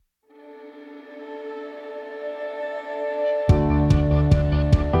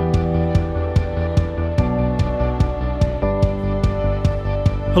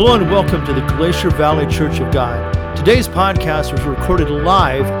Hello and welcome to the Glacier Valley Church of God. Today's podcast was recorded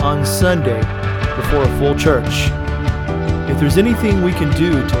live on Sunday before a full church. If there's anything we can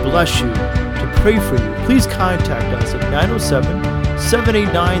do to bless you, to pray for you, please contact us at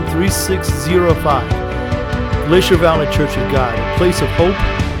 907-789-3605. Glacier Valley Church of God, a place of hope,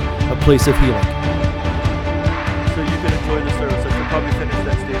 a place of healing. So you can enjoy the service. I should probably finish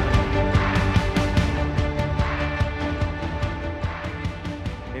that statement.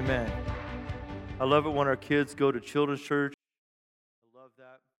 Amen. I love it when our kids go to children's church. I love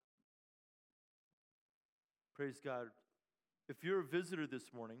that. Praise God. If you're a visitor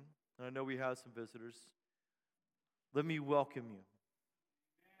this morning, and I know we have some visitors, let me welcome you.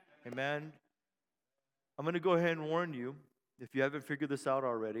 Amen. I'm going to go ahead and warn you, if you haven't figured this out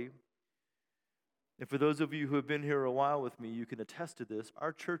already, and for those of you who have been here a while with me, you can attest to this,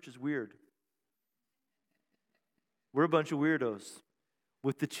 our church is weird. We're a bunch of weirdos,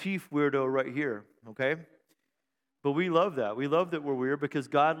 with the chief weirdo right here, okay? But we love that. We love that we're weird because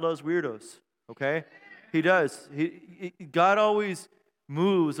God loves weirdos, okay? He does. God always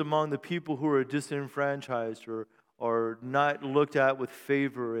moves among the people who are disenfranchised or not looked at with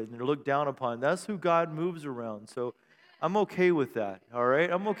favor and they're looked down upon. That's who God moves around. So I'm okay with that, all right?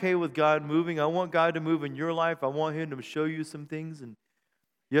 I'm okay with God moving. I want God to move in your life. I want Him to show you some things. And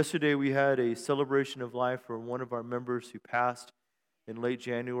yesterday we had a celebration of life for one of our members who passed in late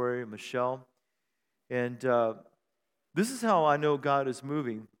January, Michelle. And this is how I know God is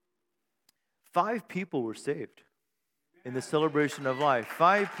moving. 5 people were saved in the celebration of life.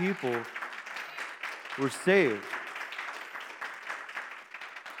 5 people were saved.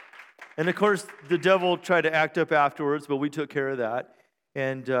 And of course, the devil tried to act up afterwards, but we took care of that.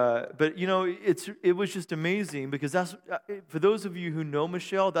 And but you know, it was just amazing because that's for those of you who know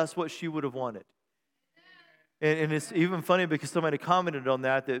Michelle, that's what she would have wanted. And it's even funny because somebody commented on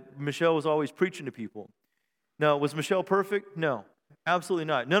that Michelle was always preaching to people. Now, was Michelle perfect? No, absolutely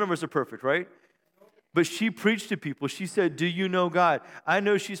not. None of us are perfect, right? But she preached to people. She said, do you know God? I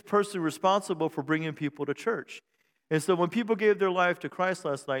know she's personally responsible for bringing people to church. And so when people gave their life to Christ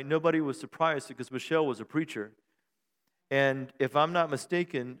last night, nobody was surprised because Michelle was a preacher. And if I'm not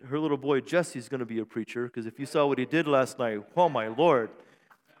mistaken, her little boy Jesse's going to be a preacher because if you saw what he did last night, oh my Lord.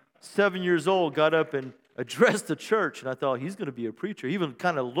 7 years old, got up and addressed the church, and I thought he's going to be a preacher. He even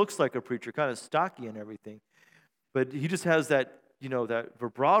kind of looks like a preacher, kind of stocky and everything. But he just has that, that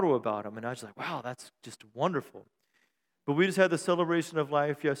vibrato about him, and I was like, wow, that's just wonderful. But we just had the celebration of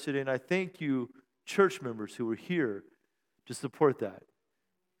life yesterday, and I thank you, church members who were here to support that.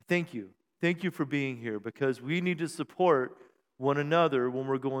 Thank you. Thank you for being here, because we need to support one another when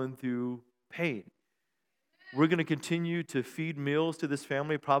we're going through pain. We're going to continue to feed meals to this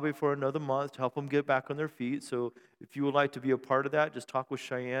family probably for another month to help them get back on their feet. So if you would like to be a part of that, just talk with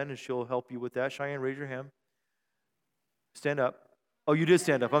Cheyenne and she'll help you with that. Cheyenne, raise your hand. Stand up. Oh, you did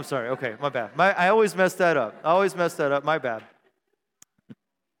stand up. I'm sorry. Okay, my bad. I always mess that up. My bad.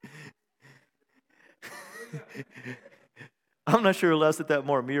 I'm not sure who laughed at that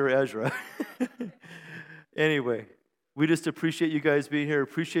more, me or Ezra. Anyway, we just appreciate you guys being here.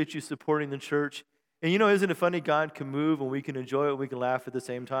 Appreciate you supporting the church. And isn't it funny? God can move and we can enjoy it and we can laugh at the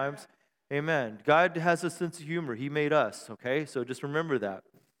same times. Amen. God has a sense of humor. He made us, okay? So just remember that.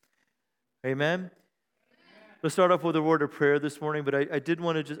 Amen. Let's start off with a word of prayer this morning, but I did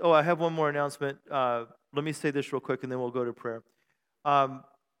want to I have one more announcement. Let me say this real quick and then we'll go to prayer.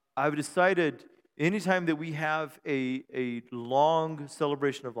 I've decided anytime that we have a long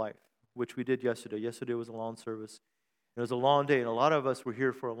celebration of life, which we did yesterday. Yesterday was a long service. It was a long day, and a lot of us were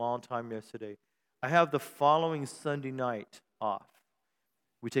here for a long time yesterday. I have the following Sunday night off.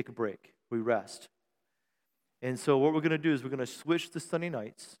 We take a break. We rest. And so what we're going to do is we're going to switch to Sunday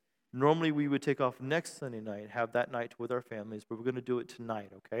nights. Normally we would take off next Sunday night, have that night with our families, but we're going to do it tonight,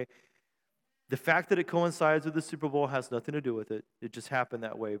 okay? The fact that it coincides with the Super Bowl has nothing to do with it. It just happened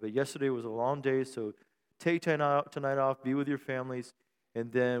that way. But yesterday was a long day, so take tonight off, be with your families,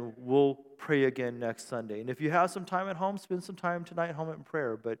 and then we'll pray again next Sunday. And if you have some time at home, spend some time tonight at home in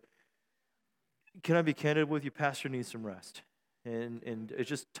prayer, but can I be candid with you? Pastor needs some rest, and it's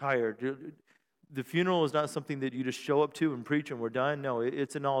just tired. The funeral is not something that you just show up to and preach and we're done. No,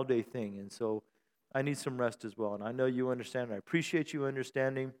 it's an all-day thing, and so I need some rest as well. And I know you understand, and I appreciate you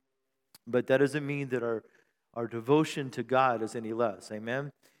understanding, but that doesn't mean that our devotion to God is any less.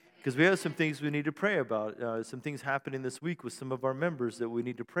 Amen? Because we have some things we need to pray about. Some things happening this week with some of our members that we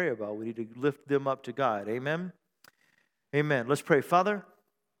need to pray about. We need to lift them up to God. Amen? Amen. Let's pray. Father,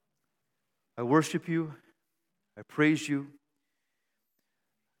 I worship you. I praise you.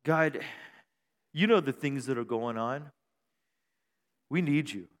 God, you know the things that are going on. We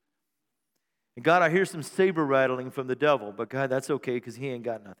need you. And God, I hear some saber rattling from the devil, but God, that's okay because he ain't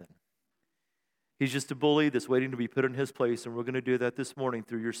got nothing. He's just a bully that's waiting to be put in his place, and we're going to do that this morning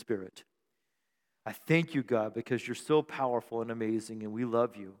through your Spirit. I thank you, God, because you're so powerful and amazing, and we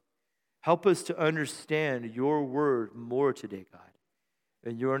love you. Help us to understand your word more today, God.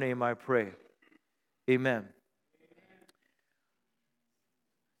 In your name I pray. Amen.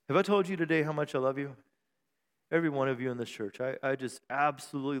 Have I told you today how much I love you? Every one of you in this church. I just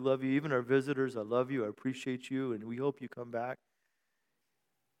absolutely love you. Even our visitors, I love you. I appreciate you, and we hope you come back.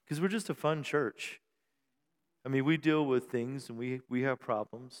 Because we're just a fun church. I mean, we deal with things, and we have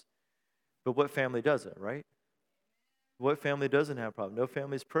problems. But what family doesn't, right? What family doesn't have problems? No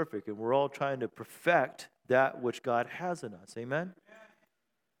family is perfect, and we're all trying to perfect that which God has in us. Amen?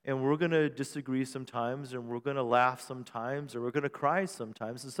 And we're going to disagree sometimes, and we're going to laugh sometimes, and we're going to cry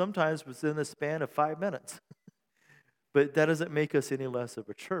sometimes, and sometimes within the span of 5 minutes. But that doesn't make us any less of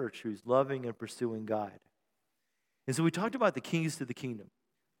a church who's loving and pursuing God. And so we talked about the keys to the kingdom,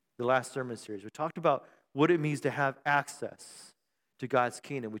 the last sermon series. We talked about what it means to have access to God's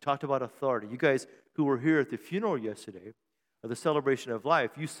kingdom. We talked about authority. You guys who were here at the funeral yesterday, or the celebration of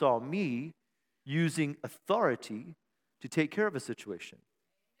life, you saw me using authority to take care of a situation.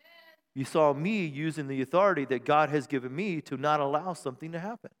 You saw me using the authority that God has given me to not allow something to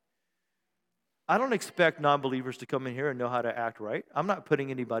happen. I don't expect non-believers to come in here and know how to act right. I'm not putting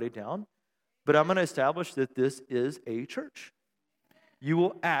anybody down, but I'm going to establish that this is a church. You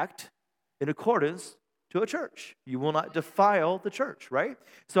will act in accordance to a church. You will not defile the church, right?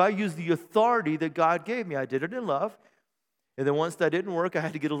 So I used the authority that God gave me. I did it in love. And then once that didn't work, I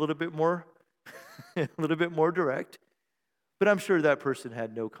had to get a little bit more direct. But I'm sure that person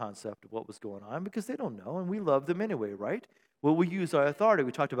had no concept of what was going on because they don't know, and we love them anyway, right? Well, we use our authority.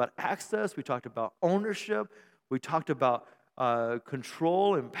 We talked about access. We talked about ownership. We talked about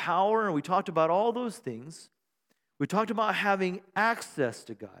control and power, and we talked about all those things. We talked about having access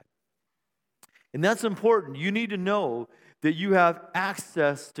to God. And that's important. You need to know that you have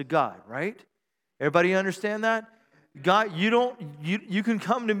access to God, right? Everybody understand that? God, you can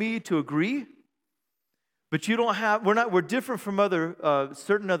come to me to agree, but you don't have, we're different from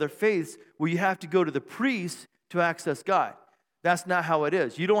certain other faiths where you have to go to the priest to access God. That's not how it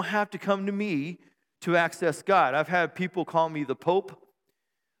is. You don't have to come to me to access God. I've had people call me the Pope.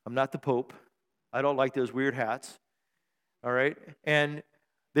 I'm not the Pope. I don't like those weird hats. All right? And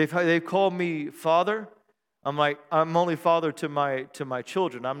they've called me Father. I'm like, I'm only father to my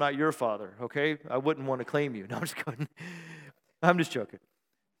children. I'm not your father, okay? I wouldn't want to claim you. No, I'm just kidding. I'm just joking.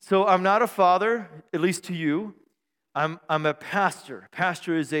 So I'm not a father, at least to you. I'm a pastor.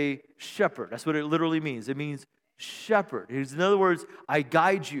 Pastor is a shepherd. That's what it literally means. It means shepherd. In other words, I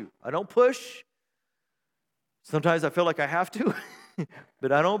guide you. I don't push. Sometimes I feel like I have to,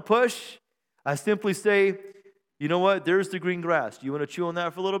 but I don't push. I simply say, you know what? There's the green grass. Do you want to chew on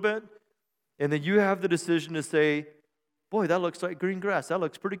that for a little bit? And then you have the decision to say, boy, that looks like green grass. That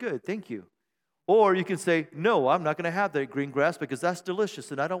looks pretty good. Thank you. Or you can say, no, I'm not going to have that green grass because that's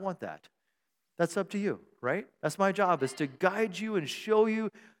delicious and I don't want that. That's up to you, right? That's my job, is to guide you and show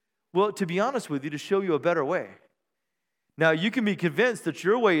you, well, to be honest with you, to show you a better way. Now, you can be convinced that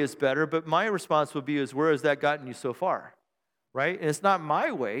your way is better, but my response would be is, where has that gotten you so far, right? And it's not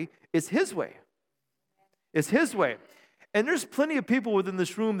my way, it's His way. It's His way. And there's plenty of people within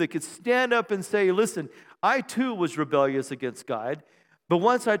this room that could stand up and say, listen, I too was rebellious against God, but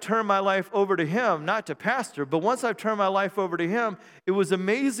once I turned my life over to Him, not to pastor, but once I turned my life over to Him, it was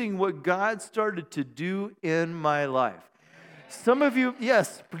amazing what God started to do in my life. Some of you,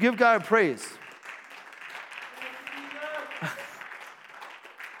 yes, give God praise.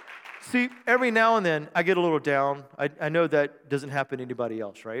 See, every now and then I get a little down. I know that doesn't happen to anybody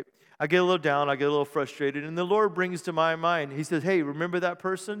else, right? I get a little down, I get a little frustrated, and the Lord brings to my mind, He says, hey, remember that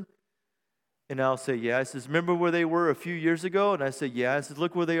person? And I'll say, yeah. He says, remember where they were a few years ago? And I say, yeah. He says,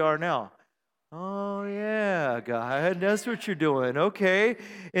 look where they are now. Oh, yeah, God, that's what you're doing. Okay.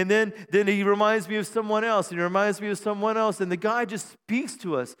 And then He reminds me of someone else, and He reminds me of someone else. And the guy just speaks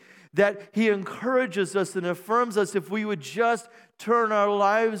to us that He encourages us and affirms us if we would just turn our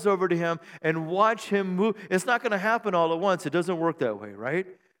lives over to Him and watch Him move. It's not going to happen all at once. It doesn't work that way, right?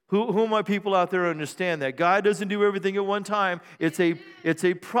 Who are my people out there who understand that? God doesn't do everything at one time. It's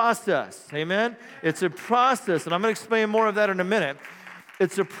a process. Amen? It's a process. And I'm going to explain more of that in a minute.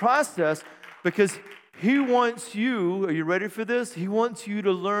 It's a process because He wants you, are you ready for this? He wants you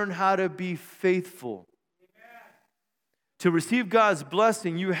to learn how to be faithful. Amen. To receive God's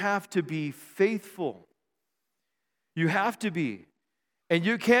blessing, you have to be faithful. You have to be. And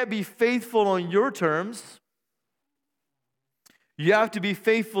you can't be faithful on your terms. You have to be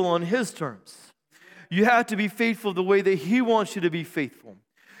faithful on His terms. You have to be faithful the way that He wants you to be faithful.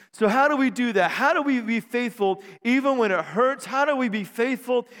 So how do we do that? How do we be faithful even when it hurts? How do we be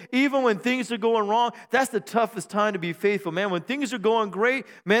faithful even when things are going wrong? That's the toughest time to be faithful, man. When things are going great,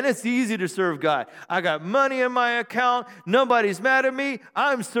 man, it's easy to serve God. I got money in my account. Nobody's mad at me.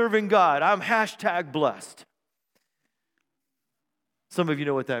 I'm serving God. I'm #blessed. Some of you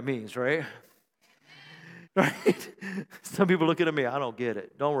know what that means, right? Right? Some people looking at me, I don't get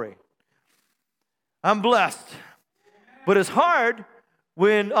it. Don't worry. I'm blessed. But it's hard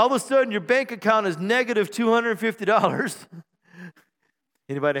when all of a sudden your bank account is negative $250.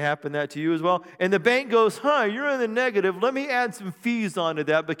 Anybody happen that to you as well? And the bank goes, you're in the negative. Let me add some fees onto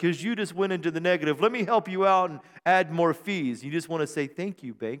that because you just went into the negative. Let me help you out and add more fees. You just want to say, thank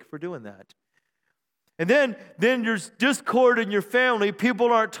you, bank, for doing that. And then there's discord in your family.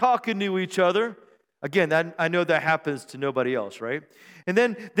 People aren't talking to each other. Again, I know that happens to nobody else, right? And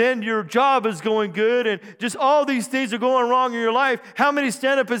then your job is going good, and just all these things are going wrong in your life. How many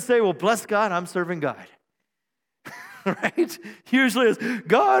stand up and say, well, bless God, I'm serving God? Right? Usually it's,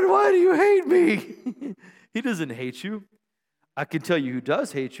 God, why do you hate me? He doesn't hate you. I can tell you who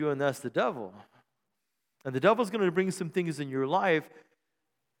does hate you, and that's the devil. And the devil's going to bring some things in your life,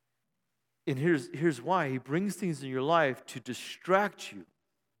 and here's why. He brings things in your life to distract you.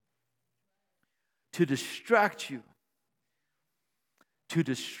 To distract you. To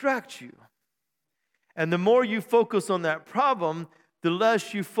distract you. And the more you focus on that problem, the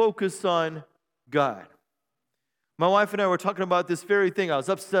less you focus on God. My wife and I were talking about this very thing. I was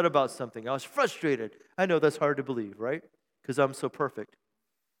upset about something. I was frustrated. I know that's hard to believe, right? Because I'm so perfect.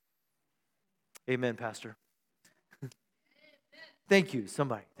 Amen, Pastor. Thank you,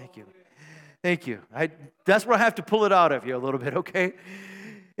 somebody. Thank you. Thank you. That's where I have to pull it out of you a little bit, okay?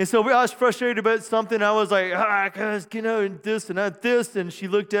 And so I was frustrated about something. I was like, because, this and that, this. And she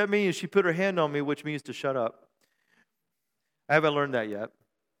looked at me and she put her hand on me, which means to shut up. I haven't learned that yet.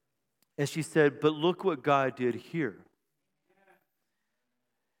 And she said, but look what God did here.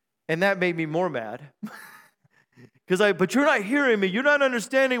 And that made me more mad. But you're not hearing me. You're not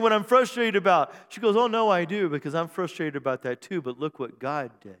understanding what I'm frustrated about. She goes, oh, no, I do, because I'm frustrated about that too. But look what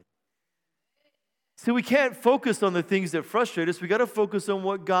God did. See, we can't focus on the things that frustrate us. We got to focus on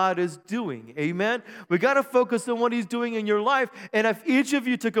what God is doing. Amen? We got to focus on what He's doing in your life. And if each of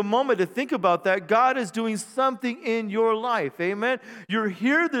you took a moment to think about that, God is doing something in your life. Amen? You're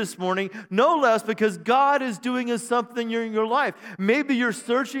here this morning, no less because God is doing something in your life. Maybe you're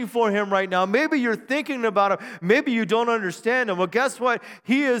searching for Him right now. Maybe you're thinking about Him. Maybe you don't understand Him. Well, guess what?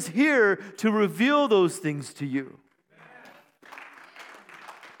 He is here to reveal those things to you.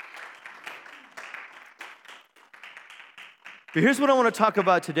 But here's what I want to talk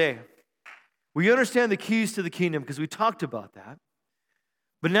about today. We understand the keys to the kingdom because we talked about that.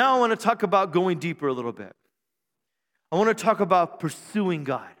 But now I want to talk about going deeper a little bit. I want to talk about pursuing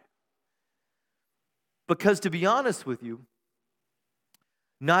God. Because to be honest with you,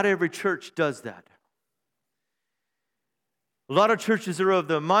 not every church does that. A lot of churches are of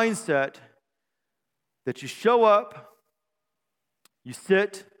the mindset that you show up, you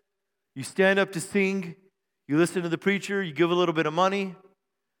sit, you stand up to sing, you listen to the preacher, you give a little bit of money,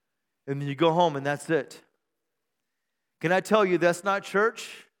 and then you go home and that's it. Can I tell you that's not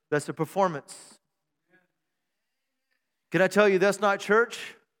church? That's a performance. Can I tell you that's not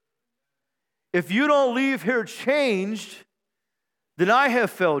church? If you don't leave here changed, then I have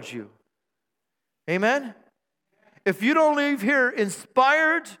failed you. Amen? If you don't leave here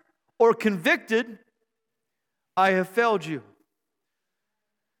inspired or convicted, I have failed you.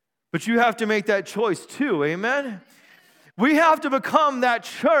 But you have to make that choice too, amen? We have to become that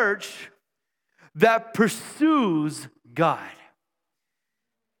church that pursues God.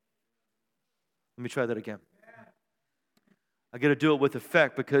 Let me try that again. I got to do it with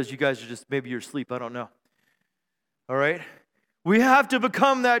effect because you guys are just, maybe you're asleep, I don't know. All right? We have to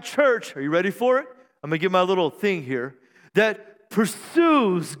become that church. Are you ready for it? I'm going to get my little thing here. That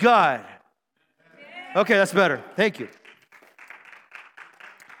pursues God. Okay, that's better. Thank you.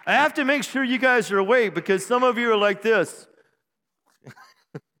 I have to make sure you guys are awake because some of you are like this.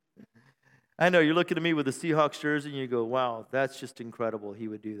 I know, you're looking at me with a Seahawks jersey and you go, wow, that's just incredible. He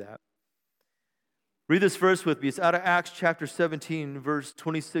would do that. Read this verse with me. It's out of Acts chapter 17, verse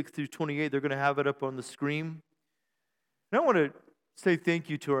 26 through 28. They're going to have it up on the screen. And I want to say thank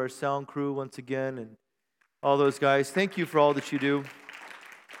you to our sound crew once again and all those guys. Thank you for all that you do.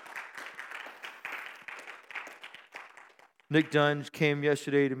 Nick Dunn came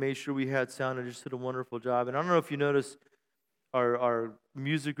yesterday to make sure we had sound and just did a wonderful job. And I don't know if you noticed, our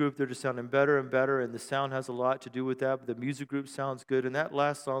music group, they're just sounding better and better, and the sound has a lot to do with that, but the music group sounds good. And that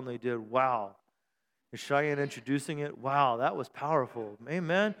last song they did, wow. And Cheyenne introducing it, wow, that was powerful.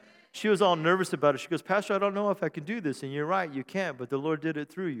 Amen. She was all nervous about it. She goes, Pastor, I don't know if I can do this. And you're right, you can't, but the Lord did it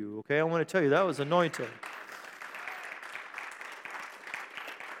through you, okay? I want to tell you, that was anointing.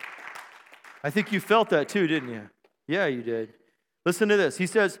 I think you felt that too, didn't you? Yeah, you did. Listen to this. He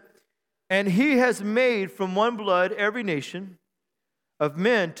says, and he has made from one blood every nation of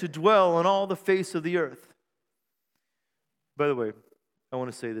men to dwell on all the face of the earth. By the way, I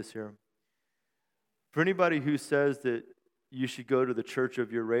want to say this here. For anybody who says that you should go to the church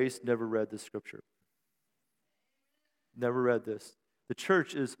of your race, never read this scripture. Never read this. The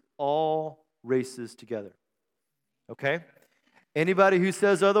church is all races together. Okay? Anybody who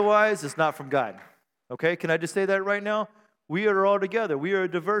says otherwise is not from God. Okay? Can I just say that right now? We are all together. We are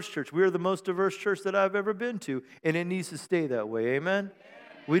a diverse church. We are the most diverse church that I've ever been to, and it needs to stay that way. Amen?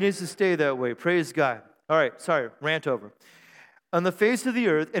 We need to stay that way. Praise God. All right, sorry, rant over. On the face of the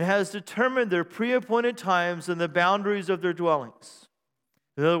earth, it has determined their pre-appointed times and the boundaries of their dwellings.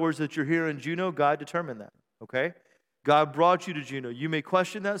 In other words, that you're here in Juneau, God determined that, okay? God brought you to Juneau. You may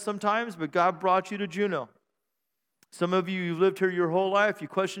question that sometimes, but God brought you to Juneau. Some of you, you've lived here your whole life. You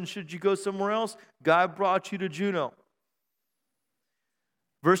question, should you go somewhere else? God brought you to Juneau.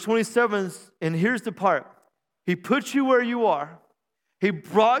 Verse 27, and here's the part. He put you where you are. He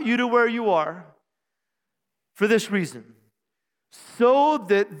brought you to where you are for this reason, so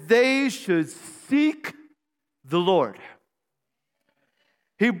that they should seek the Lord.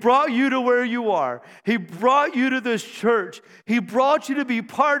 He brought you to where you are. He brought you to this church. He brought you to be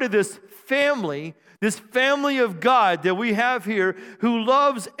part of this family of God that we have here, who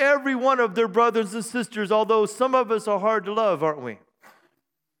loves every one of their brothers and sisters, although some of us are hard to love, aren't we?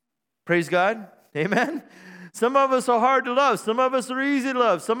 Praise God. Amen. Some of us are hard to love. Some of us are easy to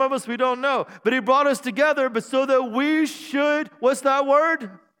love. Some of us we don't know. But he brought us together, but so that we should, what's that word?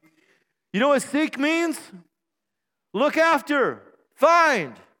 You know what seek means? Look after,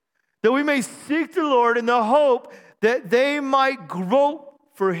 find. That we may seek the Lord in the hope that they might grope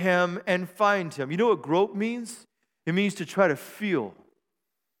for him and find him. You know what grope means? It means to try to feel.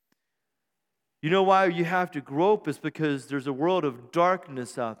 You know why you have to grope is because there's a world of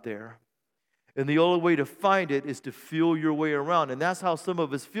darkness out there. And the only way to find it is to feel your way around. And that's how some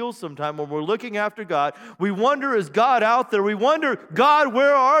of us feel sometimes when we're looking after God. We wonder, is God out there? We wonder, God,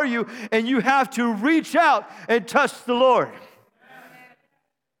 where are you? And you have to reach out and touch the Lord.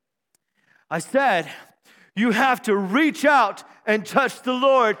 I said, you have to reach out and touch the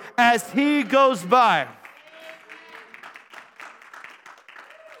Lord as he goes by.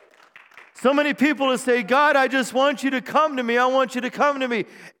 So many people will say, God, I just want you to come to me. I want you to come to me.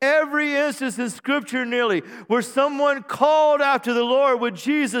 Every instance in Scripture nearly where someone called after the Lord with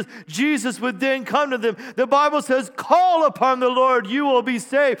Jesus, Jesus would then come to them. The Bible says, call upon the Lord, you will be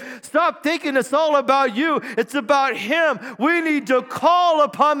saved. Stop thinking it's all about you. It's about him. We need to call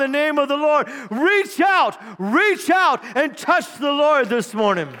upon the name of the Lord. Reach out and touch the Lord this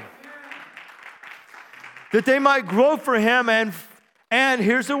morning. That they might grow for him and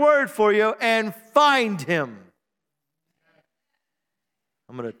here's a word for you, and find him.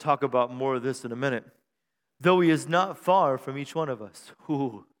 I'm going to talk about more of this in a minute. Though he is not far from each one of us.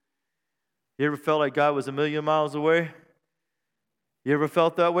 Ooh. You ever felt like God was a million miles away? You ever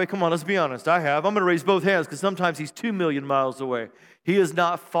felt that way? Come on, let's be honest. I have. I'm going to raise both hands because sometimes he's 2 million miles away. He is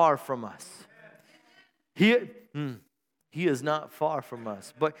not far from us. He is not far from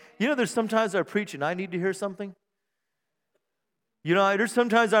us. But you know, there's sometimes I preach and I need to hear something. You know, there's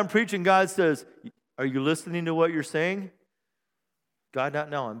sometimes I'm preaching, God says, are you listening to what you're saying? God, not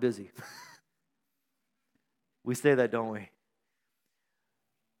now, I'm busy. We say that, don't we?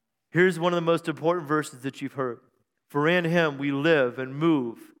 Here's one of the most important verses that you've heard. For in him we live and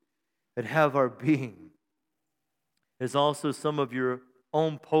move and have our being. As also some of your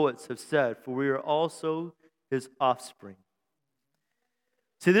own poets have said, for we are also his offspring.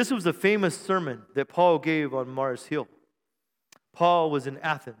 See, this was a famous sermon that Paul gave on Mars Hill. Paul was in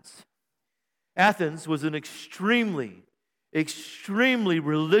Athens. Athens was an extremely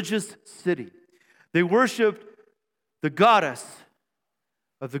religious city. They worshiped the goddess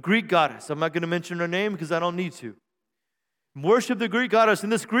of the Greek goddess. I'm not going to mention her name because I don't need to. Worship the Greek goddess. And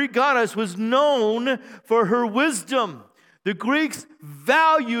this Greek goddess was known for her wisdom, The Greeks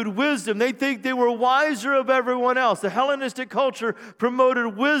valued wisdom. They think they were wiser of everyone else. The Hellenistic culture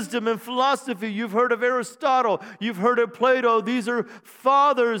promoted wisdom and philosophy. You've heard of Aristotle. You've heard of Plato. These are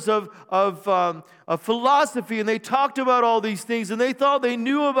fathers of philosophy, and they talked about all these things, and they thought they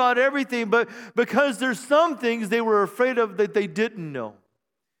knew about everything, but because there's some things they were afraid of that they didn't know.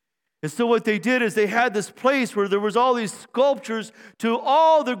 And so what they did is they had this place where there was all these sculptures to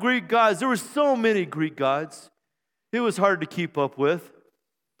all the Greek gods. There were so many Greek gods. It was hard to keep up with.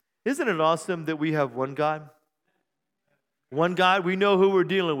 Isn't it awesome that we have one God? One God, we know who we're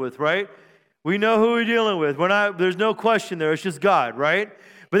dealing with, right? We know who we're dealing with. There's no question there. It's just God, right?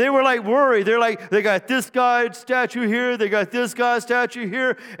 But they were like worried. They're like, they got this God statue here, they got this God statue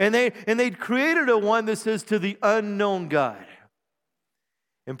here, and they created a one that says to the unknown God.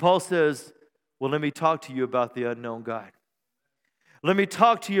 And Paul says, well, let me talk to you about the unknown God. Let me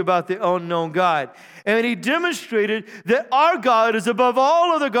talk to you about the unknown God. And he demonstrated that our God is above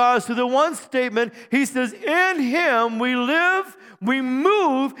all other gods through the one statement. He says, in him we live, we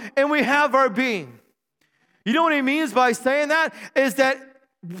move, and we have our being. You know what he means by saying that? Is that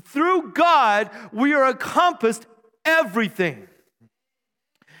through God, we are encompassed everything.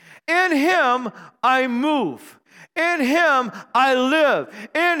 In him, I move. In him, I live.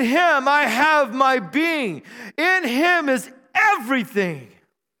 In him, I have my being. In him is everything.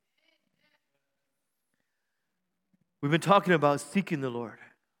 We've been talking about seeking the Lord.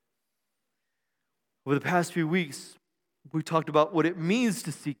 Over the past few weeks, we talked about what it means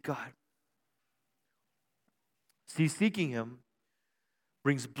to seek God. See, seeking him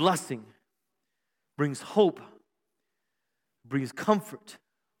brings blessing, brings hope, brings comfort.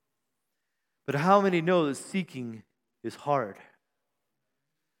 But how many know that seeking is hard?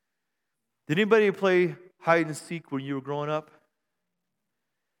 Did anybody play hide and seek when you were growing up?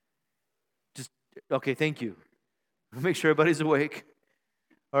 Okay, thank you. Make sure everybody's awake.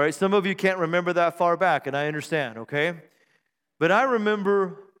 All right, some of you can't remember that far back, and I understand, okay? But I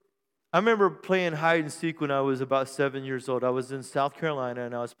remember playing hide and seek when I was about 7 years old. I was in South Carolina,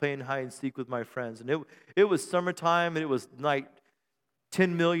 and I was playing hide and seek with my friends. And it was summertime, and it was like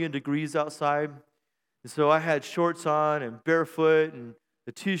 10 million degrees outside. And so I had shorts on and barefoot and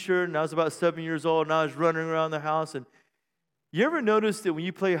a t-shirt, and I was about 7 years old, and I was running around the house. And you ever notice that when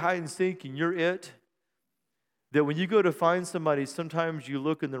you play hide and seek and you're it, that when you go to find somebody, sometimes you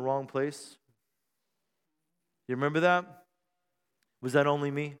look in the wrong place? You remember that? Was that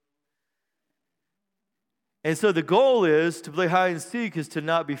only me? And so the goal is to play hide and seek is to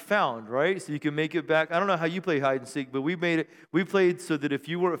not be found, right? So you can make it back. I don't know how you play hide and seek, but we played so that if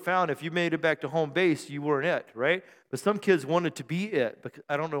you weren't found, if you made it back to home base, you weren't it, right? But some kids wanted to be it, but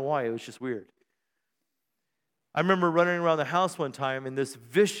I don't know why. It was just weird. I remember running around the house one time, and this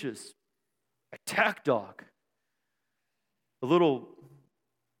vicious attack dog, a little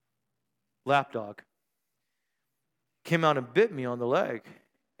lap dog, came out and bit me on the leg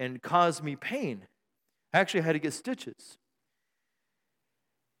and caused me pain. I actually had to get stitches.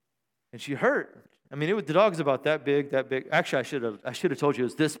 And she hurt. I mean, the dog's about that big. Actually, I should have told you it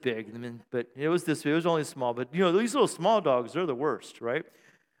was this big. But it was this big. It was only small. But, you know, these little small dogs, they're the worst, right?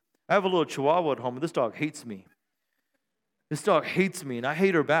 I have a little Chihuahua at home, and this dog hates me. This dog hates me, and I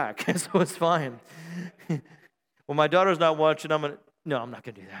hate her back, so it's fine. When my daughter's not watching, I'm not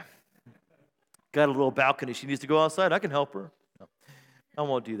going to do that. Got a little balcony. She needs to go outside. I can help her. No, I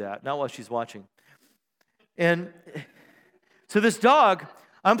won't do that. Not while she's watching. And so this dog,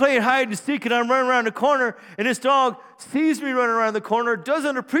 I'm playing hide and seek, and I'm running around the corner, and this dog sees me running around the corner,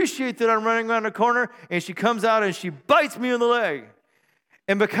 doesn't appreciate that I'm running around the corner, and she comes out and she bites me in the leg.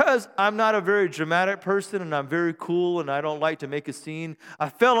 And because I'm not a very dramatic person, and I'm very cool, and I don't like to make a scene, I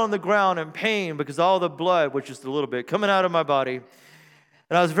fell on the ground in pain because all the blood, which is a little bit, coming out of my body.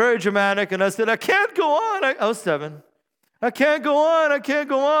 And I was very dramatic, and I said, I can't go on. I was 7. I can't go on.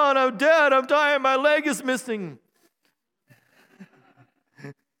 I'm dead. I'm dying. My leg is missing.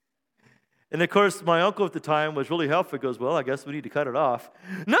 And of course, my uncle at the time was really helpful. He goes, well, I guess we need to cut it off.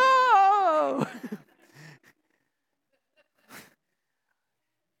 No!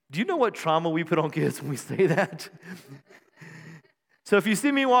 Do you know what trauma we put on kids when we say that? So if you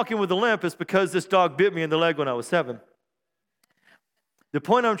see me walking with a limp, it's because this dog bit me in the leg when I was 7. The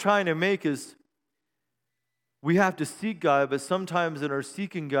point I'm trying to make is we have to seek God, but sometimes in our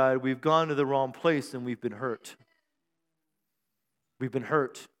seeking God, we've gone to the wrong place and we've been hurt. We've been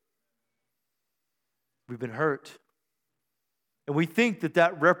hurt. We've been hurt. And we think that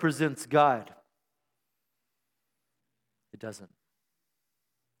that represents God. It doesn't.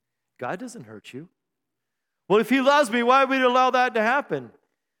 God doesn't hurt you. Well, if he loves me, why would he allow that to happen?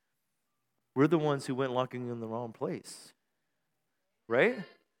 We're the ones who went looking in the wrong place. right?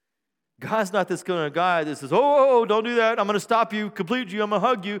 God's not this kind of guy that says, oh, don't do that. I'm going to stop you, complete you, I'm going to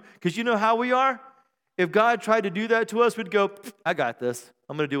hug you. Because you know how we are? If God tried to do that to us, we'd go, I got this.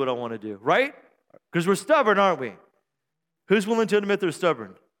 I'm going to do what I want to do, right? Because we're stubborn, aren't we? Who's willing to admit they're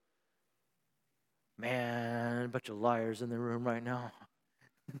stubborn? Man, a bunch of liars in the room right now.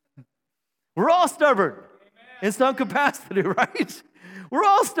 We're all stubborn in some capacity, right? We're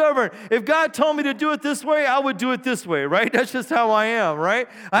all stubborn. If God told me to do it this way, I would do it this way, right? That's just how I am, right?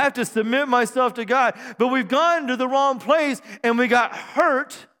 I have to submit myself to God. But we've gone to the wrong place and we got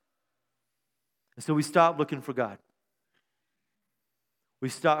hurt. And so we stopped looking for God. We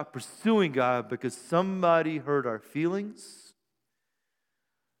stopped pursuing God because somebody hurt our feelings.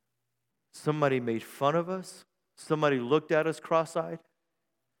 Somebody made fun of us. Somebody looked at us cross-eyed.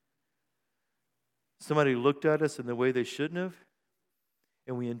 Somebody looked at us in the way they shouldn't have.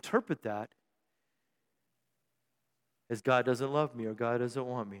 And we interpret that as God doesn't love me or God doesn't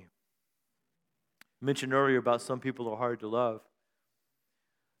want me. I mentioned earlier about some people are hard to love.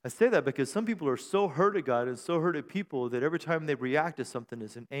 I say that because some people are so hurt at God and so hurt at people that every time they react to something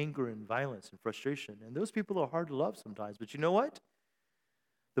is in anger and violence and frustration. And those people are hard to love sometimes. But you know what?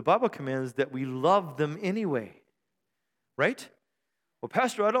 The Bible commands that we love them anyway. Right? Well,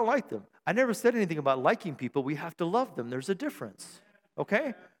 Pastor, I don't like them. I never said anything about liking people. We have to love them. There's a difference.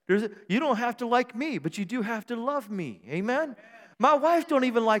 Okay? You don't have to like me, but you do have to love me. Amen? My wife don't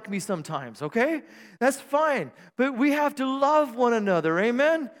even like me sometimes, okay? That's fine. But we have to love one another.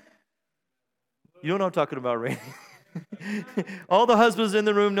 Amen? You know what I'm talking about, Randy? All the husbands in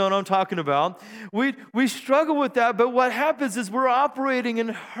the room know what I'm talking about. We struggle with that, but what happens is we're operating in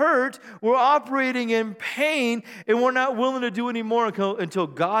hurt, we're operating in pain, and we're not willing to do any more until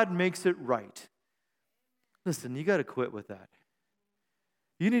God makes it right. Listen, you got to quit with that.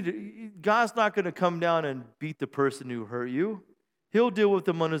 God's not going to come down and beat the person who hurt you. He'll deal with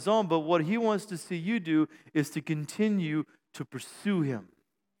them on his own, but what he wants to see you do is to continue to pursue him.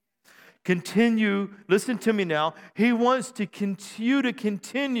 Continue, listen to me now. He wants to continue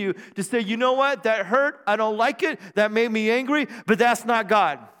to say, you know what, that hurt, I don't like it, that made me angry, but that's not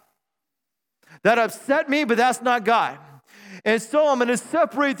God. That upset me, but that's not God. And so I'm going to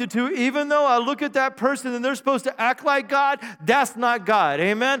separate the two. Even though I look at that person and they're supposed to act like God, that's not God.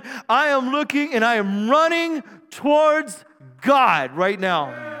 Amen? I am looking and I am running towards God right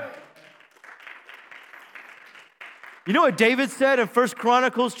now. You know what David said in 1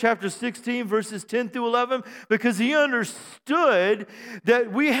 Chronicles chapter 16, verses 10 through 11? Because he understood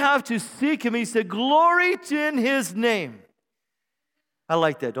that we have to seek him. He said, glory in his name. I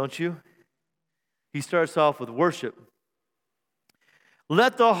like that, don't you? He starts off with worship.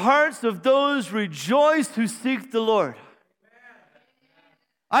 Let the hearts of those rejoice who seek the Lord.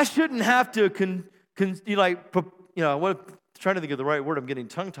 I shouldn't have to, I'm trying to think of the right word. I'm getting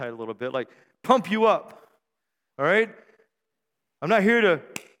tongue-tied a little bit. Like, pump you up. All right? I'm not here to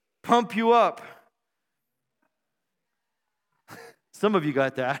pump you up. Some of you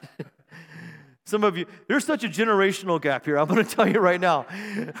got that. Some of you, there's such a generational gap here. I'm going to tell you right now.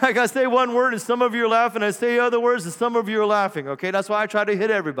 Like I say one word and some of you are laughing. I say other words and some of you are laughing. Okay? That's why I try to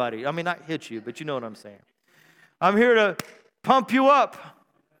hit everybody. I mean, not hit you, but you know what I'm saying. I'm here to pump you up.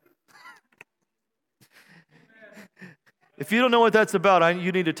 If you don't know what that's about,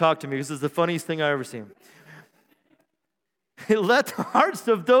 you need to talk to me. This is the funniest thing I've ever seen. Let the hearts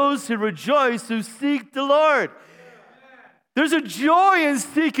of those who rejoice who seek the Lord. There's a joy in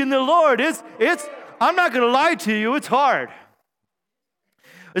seeking the Lord. I'm not going to lie to you, it's hard.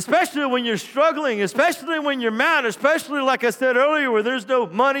 Especially when you're struggling, especially when you're mad, especially like I said earlier, where there's no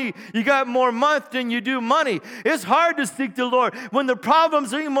money, you got more month than you do money. It's hard to seek the Lord. When the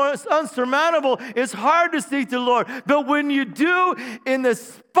problems are more unsurmountable, it's hard to seek the Lord. But when you do, in the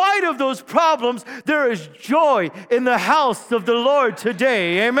spite of those problems, there is joy in the house of the Lord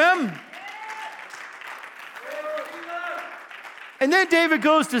today. Amen? And then David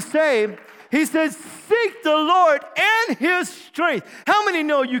goes to say, he says, seek the Lord and his strength. How many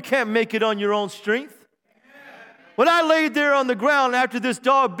know you can't make it on your own strength? When I laid there on the ground after this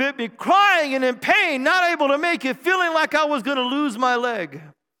dog bit me, crying and in pain, not able to make it, feeling like I was going to lose my leg.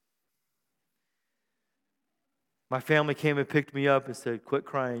 My family came and picked me up and said, quit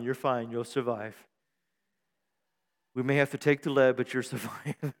crying, you're fine, you'll survive. We may have to take the lead, but you're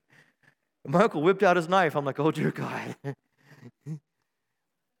surviving. My uncle whipped out his knife. I'm like, oh, dear God.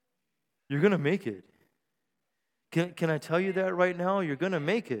 You're going to make it. Can I tell you that right now? You're going to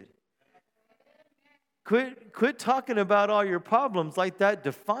make it. Quit talking about all your problems like that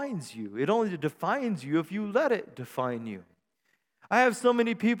defines you. It only defines you if you let it define you. I have so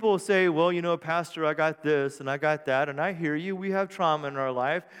many people say, well, Pastor, I got this and I got that, and I hear you. We have trauma in our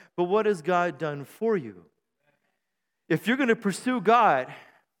life, but what has God done for you? If you're going to pursue God,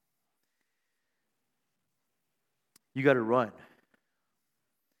 you got to run.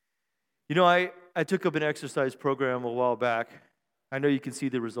 I took up an exercise program a while back. I know you can see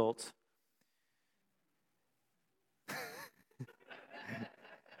the results.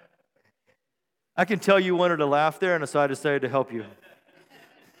 I can tell you wanted to laugh there, and so I decided to help you.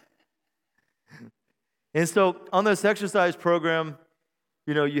 And so on this exercise program,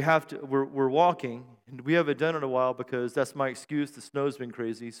 we're walking, and we haven't done it in a while because that's my excuse. The snow's been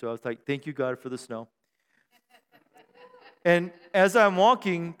crazy, so I was like, thank you, God, for the snow. And as I'm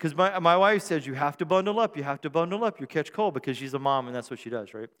walking, because my wife says, you have to bundle up, you catch cold, because she's a mom, and that's what she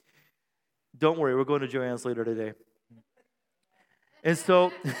does, right? Don't worry, we're going to Joanne's later today. And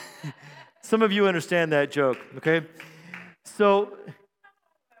so, some of you understand that joke, okay? So,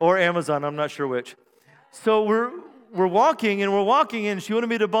 or Amazon, I'm not sure which. So we're walking, and she wanted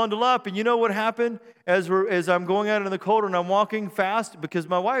me to bundle up, and you know what happened? As I'm going out in the cold and I'm walking fast, because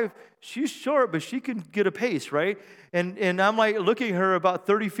my wife, she's short, but she can get a pace, right? And I'm like looking at her about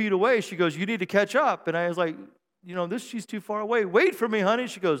 30 feet away. She goes, you need to catch up. And I was like, she's too far away. Wait for me, honey.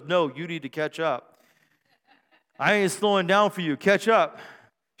 She goes, no, you need to catch up. I ain't slowing down for you. Catch up.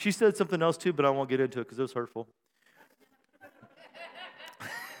 She said something else too, but I won't get into it because it was hurtful.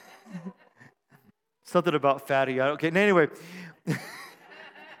 Something about fatty. Okay, anyway.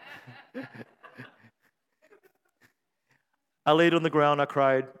 I laid on the ground. I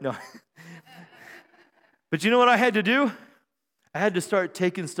cried. No. But you know what I had to do? I had to start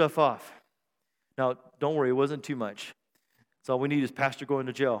taking stuff off. Now, don't worry. It wasn't too much. So all we need is pastor going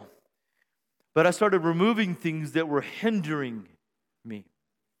to jail. But I started removing things that were hindering me.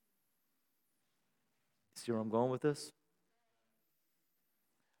 See where I'm going with this?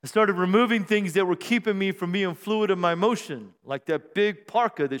 I started removing things that were keeping me from being fluid in my motion, like that big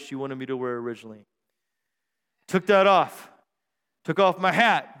parka that she wanted me to wear originally. Took that off. Took off my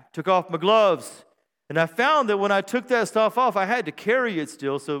hat. Took off my gloves. And I found that when I took that stuff off, I had to carry it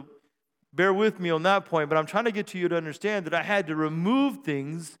still, so bear with me on that point. But I'm trying to get you to understand that I had to remove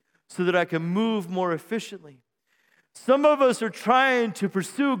things so that I can move more efficiently. Some of us are trying to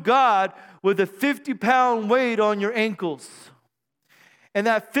pursue God with a 50-pound weight on your ankles. And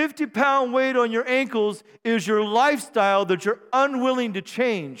that 50-pound weight on your ankles is your lifestyle that you're unwilling to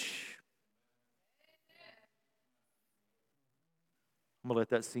change. I'm going to let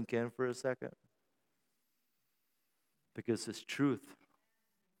that sink in for a second. Because it's truth.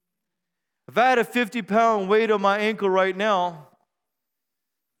 If I had a 50-pound weight on my ankle right now,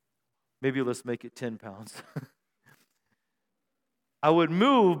 maybe let's make it 10 pounds. I would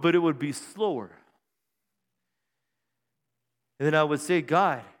move, but it would be slower. And then I would say,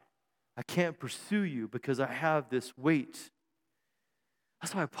 God, I can't pursue you because I have this weight.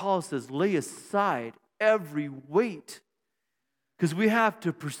 That's why Paul says, lay aside every weight. Because we have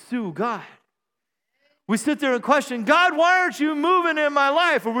to pursue God. We sit there and question, God, why aren't you moving in my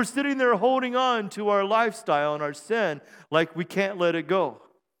life? Or we're sitting there holding on to our lifestyle and our sin like we can't let it go.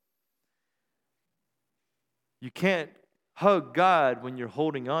 You can't hug God when you're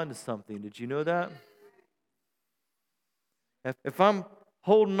holding on to something. Did you know that? If I'm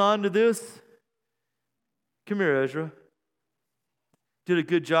holding on to this, come here, Ezra. Did a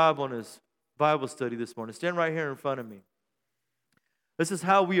good job on his Bible study this morning. Stand right here in front of me. This is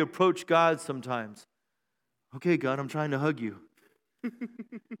how we approach God sometimes. Okay, God, I'm trying to hug you.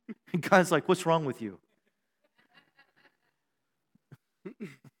 And God's like, what's wrong with you?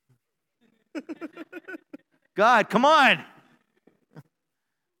 God, come on.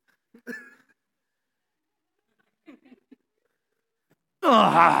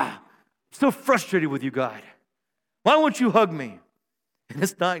 I'm so frustrated with you, God. Why won't you hug me? And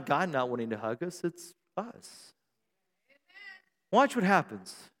it's not God not wanting to hug us, it's us. Watch what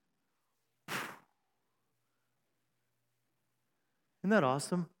happens. Isn't that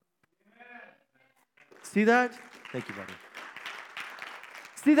awesome? See that? Thank you, buddy.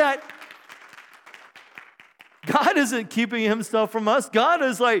 See that? God isn't keeping himself from us. God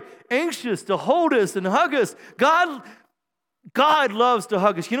is like anxious to hold us and hug us. God loves to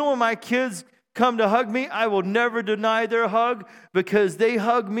hug us. You know when my kids come to hug me, I will never deny their hug because they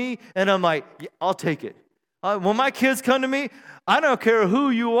hug me and I'm like, yeah, I'll take it. When my kids come to me, I don't care who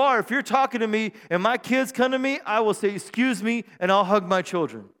you are. If you're talking to me and my kids come to me, I will say, excuse me, and I'll hug my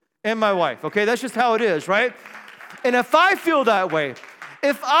children and my wife. Okay, that's just how it is, right? And if I feel that way,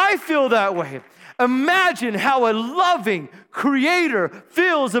 imagine how a loving Creator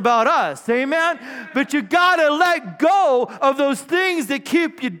feels about us. Amen? But you got to let go of those things that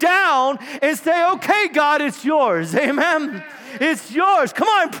keep you down and say, okay, God, it's yours. Amen? It's yours. Come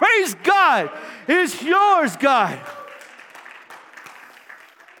on, praise God. It's yours, God.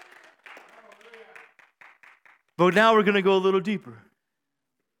 But now we're going to go a little deeper.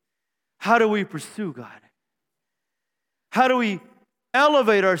 How do we pursue God? How do we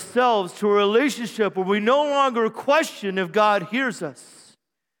elevate ourselves to a relationship where we no longer question if God hears us?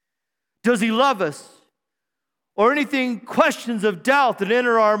 Does He love us? Or anything, questions of doubt that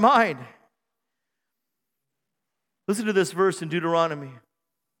enter our mind. Listen to this verse in Deuteronomy.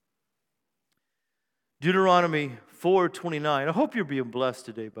 Deuteronomy 4:29. I hope you're being blessed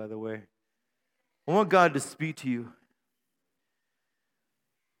today, by the way. I want God to speak to you.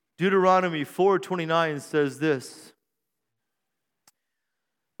 Deuteronomy 4:29 says this.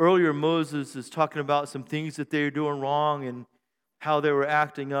 Earlier, Moses is talking about some things that they were doing wrong and how they were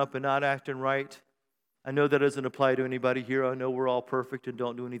acting up and not acting right. I know that doesn't apply to anybody here. I know we're all perfect and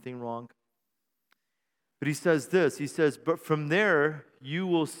don't do anything wrong. But he says this. He says, but from there you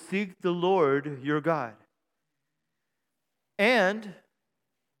will seek the Lord your God, and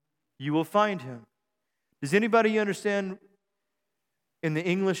you will find Him. Does anybody understand in the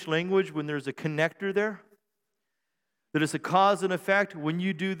English language when there's a connector there? That it's a cause and effect. When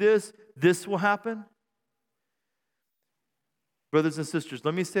you do this, this will happen. Brothers and sisters,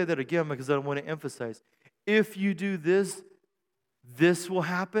 let me say that again because I want to emphasize. If you do this, this will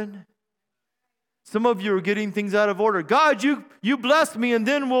happen. Some of you are getting things out of order. God, you bless me and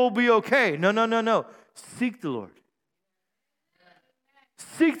then we'll be okay. No. Seek the Lord.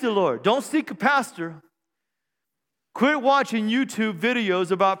 Seek the Lord. Don't seek a pastor. Quit watching YouTube videos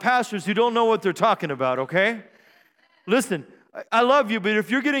about pastors who don't know what they're talking about, okay? Listen, I love you, but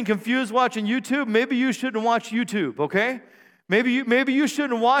if you're getting confused watching YouTube, maybe you shouldn't watch YouTube, okay? Maybe you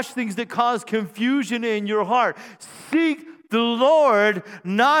shouldn't watch things that cause confusion in your heart. Seek the Lord,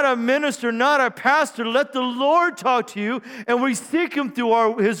 not a minister, not a pastor. Let the Lord talk to you, and we seek Him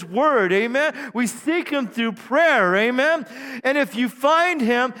through His Word, amen? We seek Him through prayer, amen? And if you find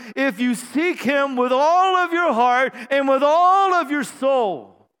Him, if you seek Him with all of your heart and with all of your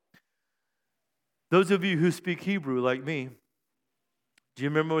soul. Those of you who speak Hebrew like me, do you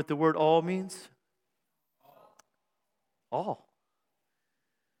remember what the word all means? All.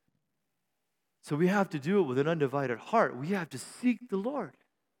 So we have to do it with an undivided heart. We have to seek the Lord.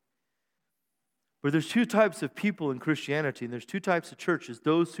 But there's two types of people in Christianity, and there's two types of churches.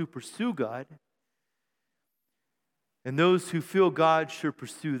 Those who pursue God, and those who feel God should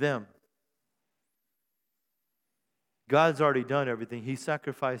pursue them. God's already done everything. He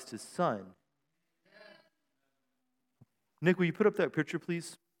sacrificed His Son. Nick, will you put up that picture,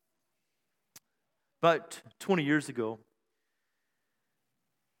 please? About 20 years ago,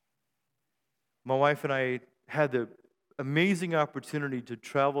 my wife and I had the amazing opportunity to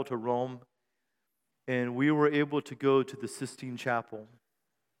travel to Rome, and we were able to go to the Sistine Chapel.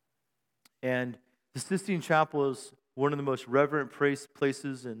 And the Sistine Chapel is one of the most reverent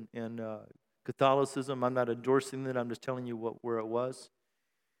places in Catholicism. I'm not endorsing it. I'm just telling you where it was.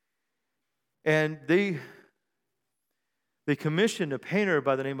 And they commissioned a painter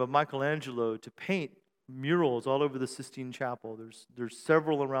by the name of Michelangelo to paint murals all over the Sistine Chapel. There's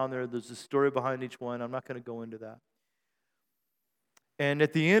several around there. There's a story behind each one. I'm not going to go into that. And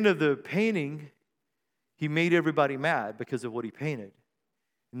at the end of the painting, he made everybody mad because of what he painted.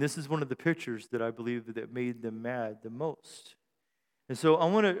 And this is one of the pictures that I believe that made them mad the most. And so I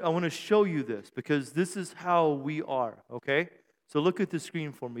want to show you this because this is how we are, okay? So look at the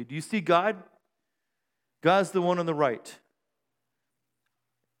screen for me. Do you see God? God's the one on the right.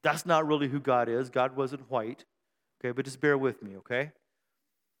 That's not really who God is. God wasn't white. Okay, but just bear with me, okay?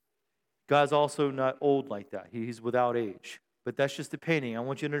 God's also not old like that. He's without age. But that's just the painting. I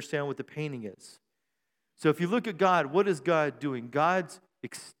want you to understand what the painting is. So if you look at God, what is God doing? God's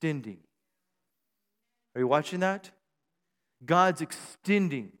extending. Are you watching that? God's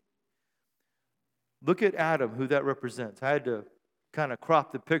extending. Look at Adam, who that represents. I had to kind of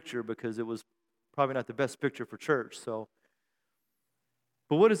crop the picture because it was probably not the best picture for church, so.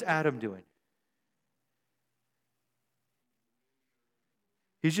 But what is Adam doing?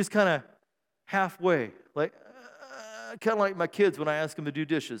 He's just kind of halfway, like kind of like my kids when I ask them to do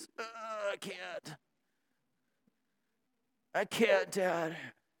dishes. I can't, Dad.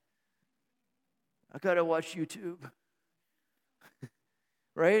 I gotta watch YouTube.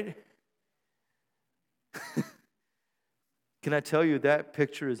 Right? Can I tell you that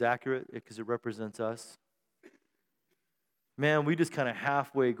picture is accurate because it represents us? Man, we just kind of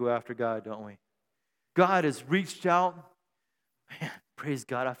halfway go after God, don't we? God has reached out. Man, praise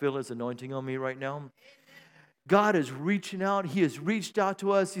God, I feel His anointing on me right now. God is reaching out. He has reached out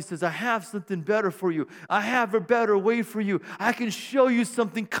to us. He says, I have something better for you. I have a better way for you. I can show you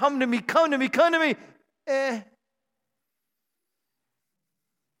something. Come to me, come to me, come to me.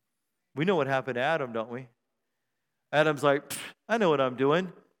 We know what happened to Adam, don't we? Adam's like, I know what I'm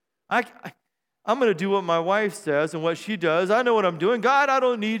doing. I'm going to do what my wife says and what she does. I know what I'm doing. God, I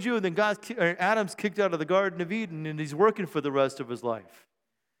don't need you. And then Adam's kicked out of the Garden of Eden, and he's working for the rest of his life.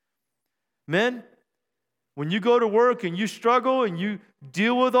 Men, when you go to work and you struggle and you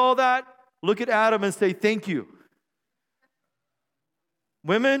deal with all that, look at Adam and say, thank you.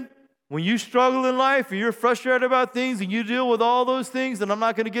 Women, when you struggle in life and you're frustrated about things and you deal with all those things, and I'm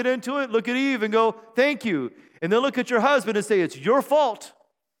not going to get into it, look at Eve and go, thank you. And then look at your husband and say, it's your fault.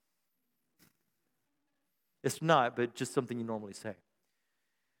 It's not, but just something you normally say.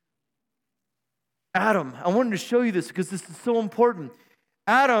 Adam, I wanted to show you this because this is so important.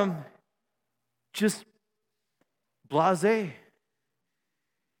 Adam just blasé.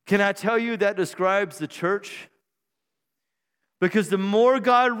 Can I tell you that describes the church? Because the more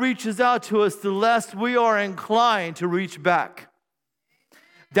God reaches out to us, the less we are inclined to reach back.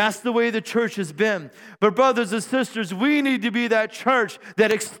 That's the way the church has been. But brothers and sisters, we need to be that church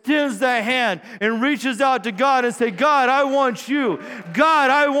that extends that hand and reaches out to God and say, God, I want you. God,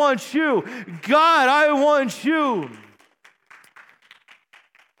 I want you. God, I want you.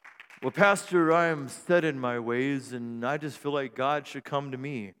 Well, Pastor, I am set in my ways, and I just feel like God should come to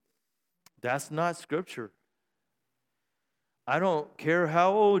me. That's not Scripture. I don't care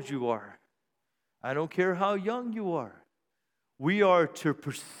how old you are. I don't care how young you are. We are to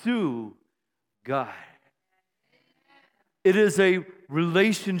pursue God. It is a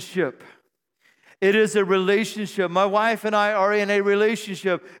relationship. It is a relationship. My wife and I are in a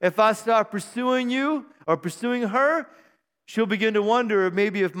relationship. If I stop pursuing you or pursuing her, she'll begin to wonder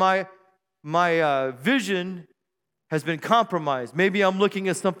maybe if my vision has been compromised. Maybe I'm looking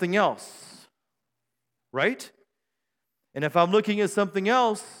at something else, right? And if I'm looking at something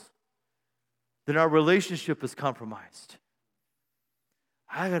else, then our relationship is compromised.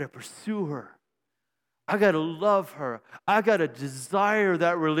 I got to pursue her. I got to love her. I got to desire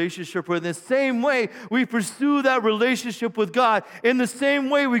that relationship with her. In the same way we pursue that relationship with God, in the same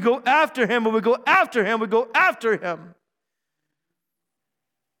way we go after Him, and we go after Him, we go after Him.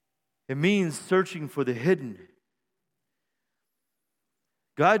 It means searching for the hidden.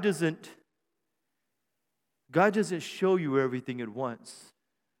 God doesn't show you everything at once.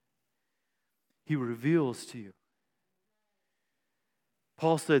 He reveals to you.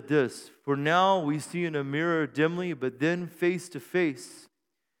 Paul said this, for now we see in a mirror dimly, but then face to face.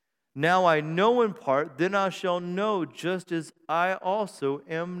 Now I know in part, then I shall know just as I also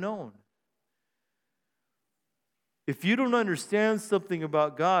am known. If you don't understand something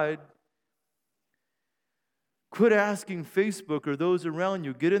about God, quit asking Facebook or those around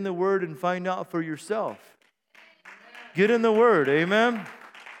you. Get in the Word and find out for yourself. Get in the Word, amen?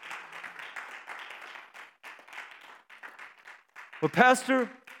 Well, Pastor,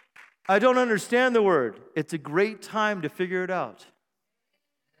 I don't understand the Word. It's a great time to figure it out.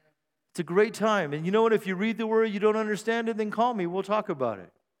 It's a great time. And you know what? If you read the Word, you don't understand it, then call me. We'll talk about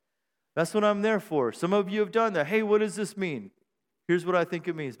it. That's what I'm there for. Some of you have done that. Hey, what does this mean? Here's what I think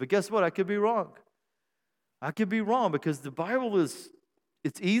it means. But guess what? I could be wrong. I could be wrong because the Bible it's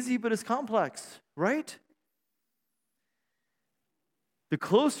easy, but it's complex, right? The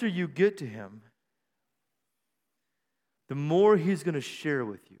closer you get to Him, the more He's going to share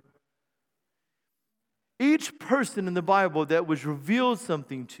with you. Each person in the Bible that was revealed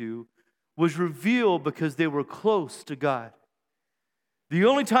something to was revealed because they were close to God. The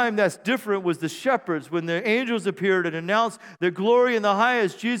only time that's different was the shepherds when the angels appeared and announced their glory in the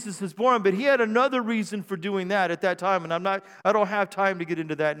highest, Jesus is born. But He had another reason for doing that at that time, and I don't have time to get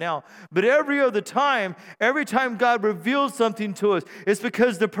into that now. But every time God revealed something to us, it's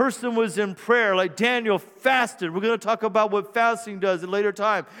because the person was in prayer, like Daniel fasted. We're going to talk about what fasting does at a later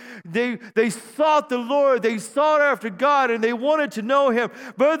time. They sought the Lord, they sought after God, and they wanted to know Him.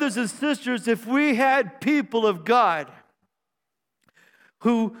 Brothers and sisters, if we had people of God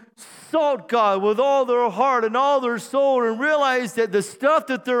who sought God with all their heart and all their soul and realized that the stuff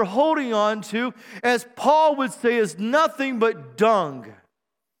that they're holding on to, as Paul would say, is nothing but dung.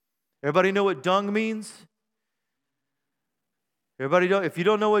 Everybody know what dung means? If you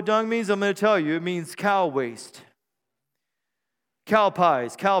don't know what dung means, I'm going to tell you. It means cow waste. Cow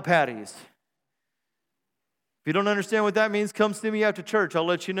pies, cow patties. If you don't understand what that means, come see me after church. I'll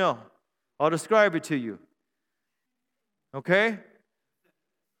let you know. I'll describe it to you. Okay?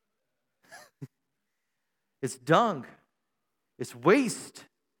 It's dung. It's waste.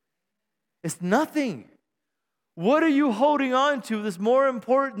 It's nothing. What are you holding on to that's more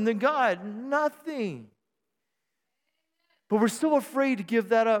important than God? Nothing. But we're so afraid to give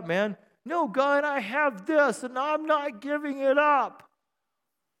that up, man. No, God, I have this, and I'm not giving it up.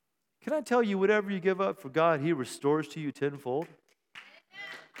 Can I tell you, whatever you give up for God, He restores to you tenfold?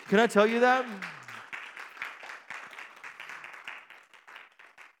 Can I tell you that?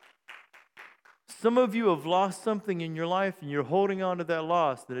 Some of you have lost something in your life, and you're holding on to that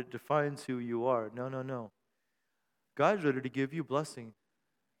loss, that it defines who you are. No, no, no. God's ready to give you blessing.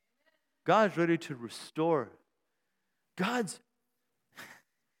 God's ready to restore. God's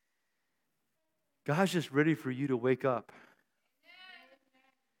just ready for you to wake up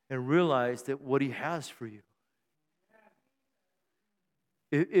and realize that what He has for you.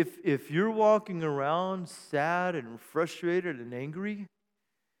 If you're walking around sad and frustrated and angry,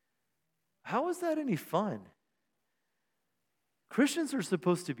 how is that any fun? Christians are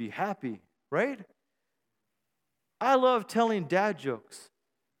supposed to be happy, right? I love telling dad jokes,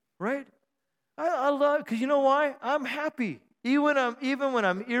 right? I love, because you know why? I'm happy. Even when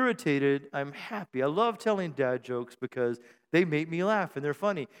I'm irritated, I'm happy. I love telling dad jokes because they make me laugh and they're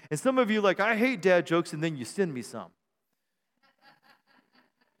funny. And some of you I hate dad jokes, and then you send me some.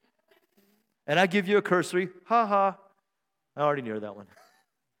 And I give you a cursory, ha ha. I already knew that one.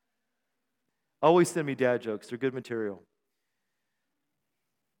 Always send me dad jokes. They're good material.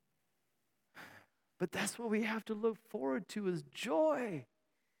 But that's what we have to look forward to, is joy.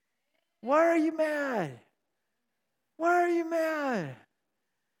 Why are you mad? Why are you mad?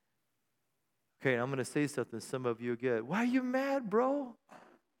 Okay, I'm going to say something some of you get. Why are you mad, bro?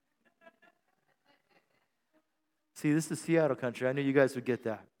 See, this is Seattle country. I knew you guys would get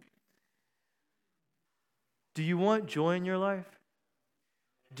that. Do you want joy in your life?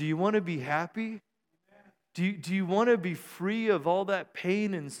 Do you want to be happy? Do you want to be free of all that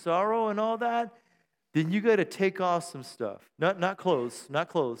pain and sorrow and all that? Then you got to take off some stuff. Not clothes.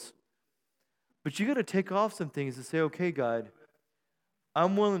 But you got to take off some things and say, okay, God,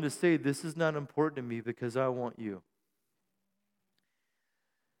 I'm willing to say this is not important to me because I want you.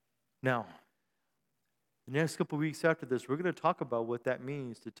 Now, the next couple of weeks after this, we're going to talk about what that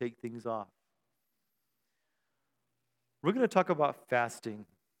means to take things off. We're going to talk about fasting.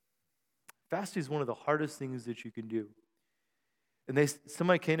 Fasting is one of the hardest things that you can do. And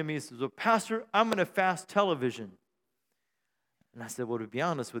somebody came to me and says, well, Pastor, I'm going to fast television. And I said, well, to be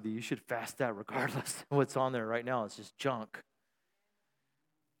honest with you, you should fast that regardless of what's on there right now. It's just junk.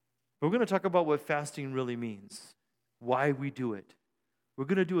 But we're going to talk about what fasting really means, why we do it. We're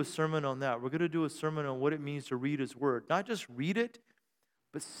going to do a sermon on that. We're going to do a sermon on what it means to read His Word. Not just read it,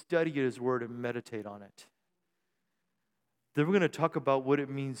 but study His Word and meditate on it. Then we're going to talk about what it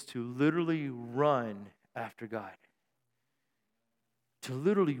means to literally run after God. To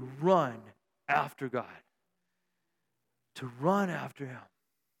literally run after God. To run after Him.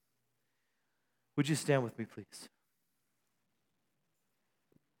 Would you stand with me, please?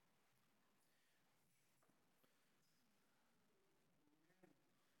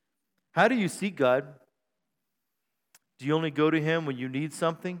 How do you seek God? Do you only go to Him when you need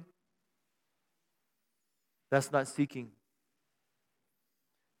something? That's not seeking.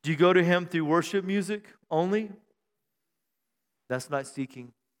 Do you go to Him through worship music only? That's not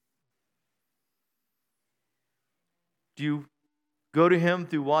seeking. Do you go to Him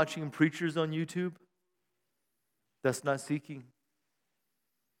through watching preachers on YouTube? That's not seeking.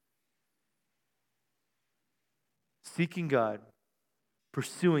 Seeking God,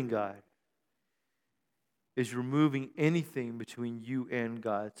 pursuing God, is removing anything between you and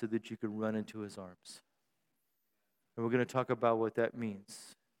God so that you can run into His arms. And we're going to talk about what that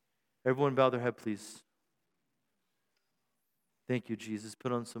means. Everyone bow their head, please. Thank you, Jesus.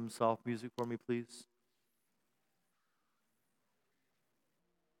 Put on some soft music for me, please.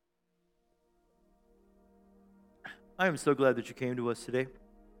 I am so glad that you came to us today.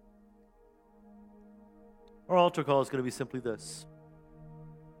 Our altar call is going to be simply this.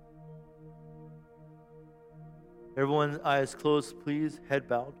 Everyone, eyes closed, please, head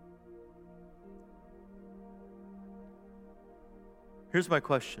bowed. Here's my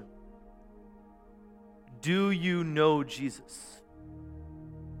question. Do you know Jesus?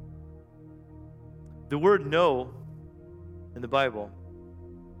 The word know in the Bible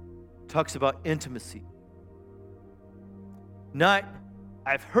talks about intimacy. Not,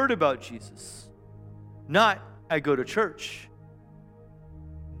 I've heard about Jesus. Not, I go to church.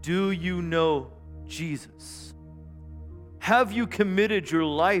 Do you know Jesus? Have you committed your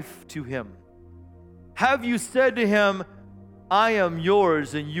life to Him? Have you said to Him, I am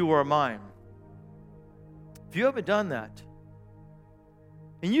yours and you are mine? If you haven't done that,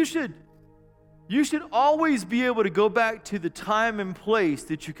 and you should always be able to go back to the time and place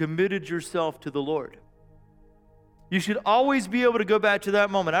that you committed yourself to the Lord. You should always be able to go back to that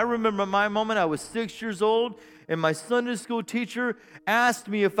moment. I remember my moment. I was 6 years old, and my Sunday school teacher asked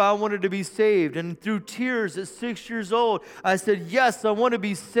me if I wanted to be saved. And through tears at 6 years old, I said, yes, I want to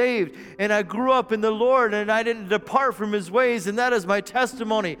be saved. And I grew up in the Lord, and I didn't depart from His ways, and that is my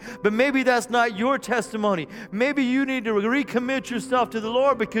testimony. But maybe that's not your testimony. Maybe you need to recommit yourself to the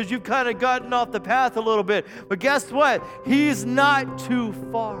Lord because you've kind of gotten off the path a little bit. But guess what? He's not too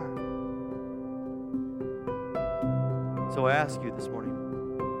far. So I ask you this morning,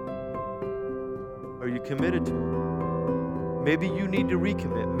 are you committed to Him? Maybe you need to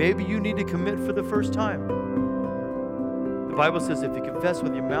recommit. Maybe you need to commit for the first time. The Bible says if you confess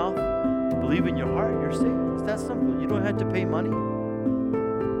with your mouth, believe in your heart, you're saved. It's that simple. You don't have to pay money,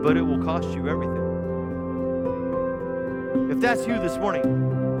 but it will cost you everything. If that's you this morning,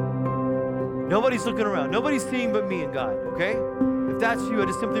 nobody's looking around. Nobody's seeing but me and God, okay? If that's you, I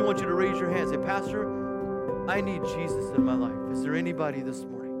just simply want you to raise your hand. Say, Pastor, I need Jesus in my life. Is there anybody this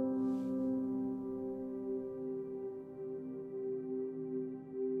morning?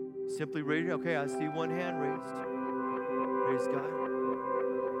 Simply raise your hand. Okay, I see one hand raised. Praise God.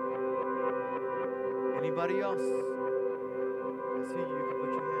 Anybody else? I see you. You can put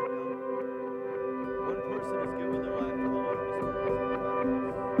your hand down. One person has given their life to the Lord this morning.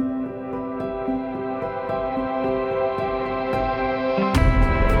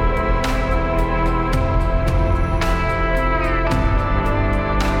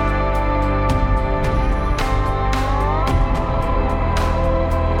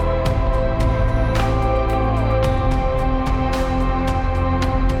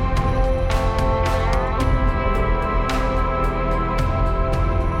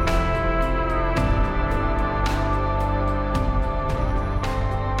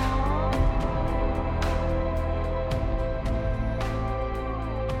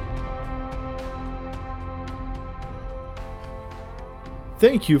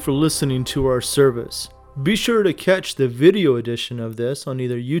 Thank you for listening to our service. Be sure to catch the video edition of this on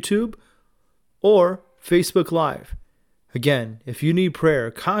either YouTube or Facebook Live. Again, if you need prayer,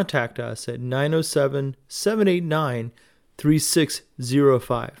 contact us at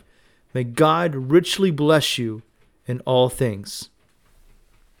 907-789-3605. May God richly bless you in all things.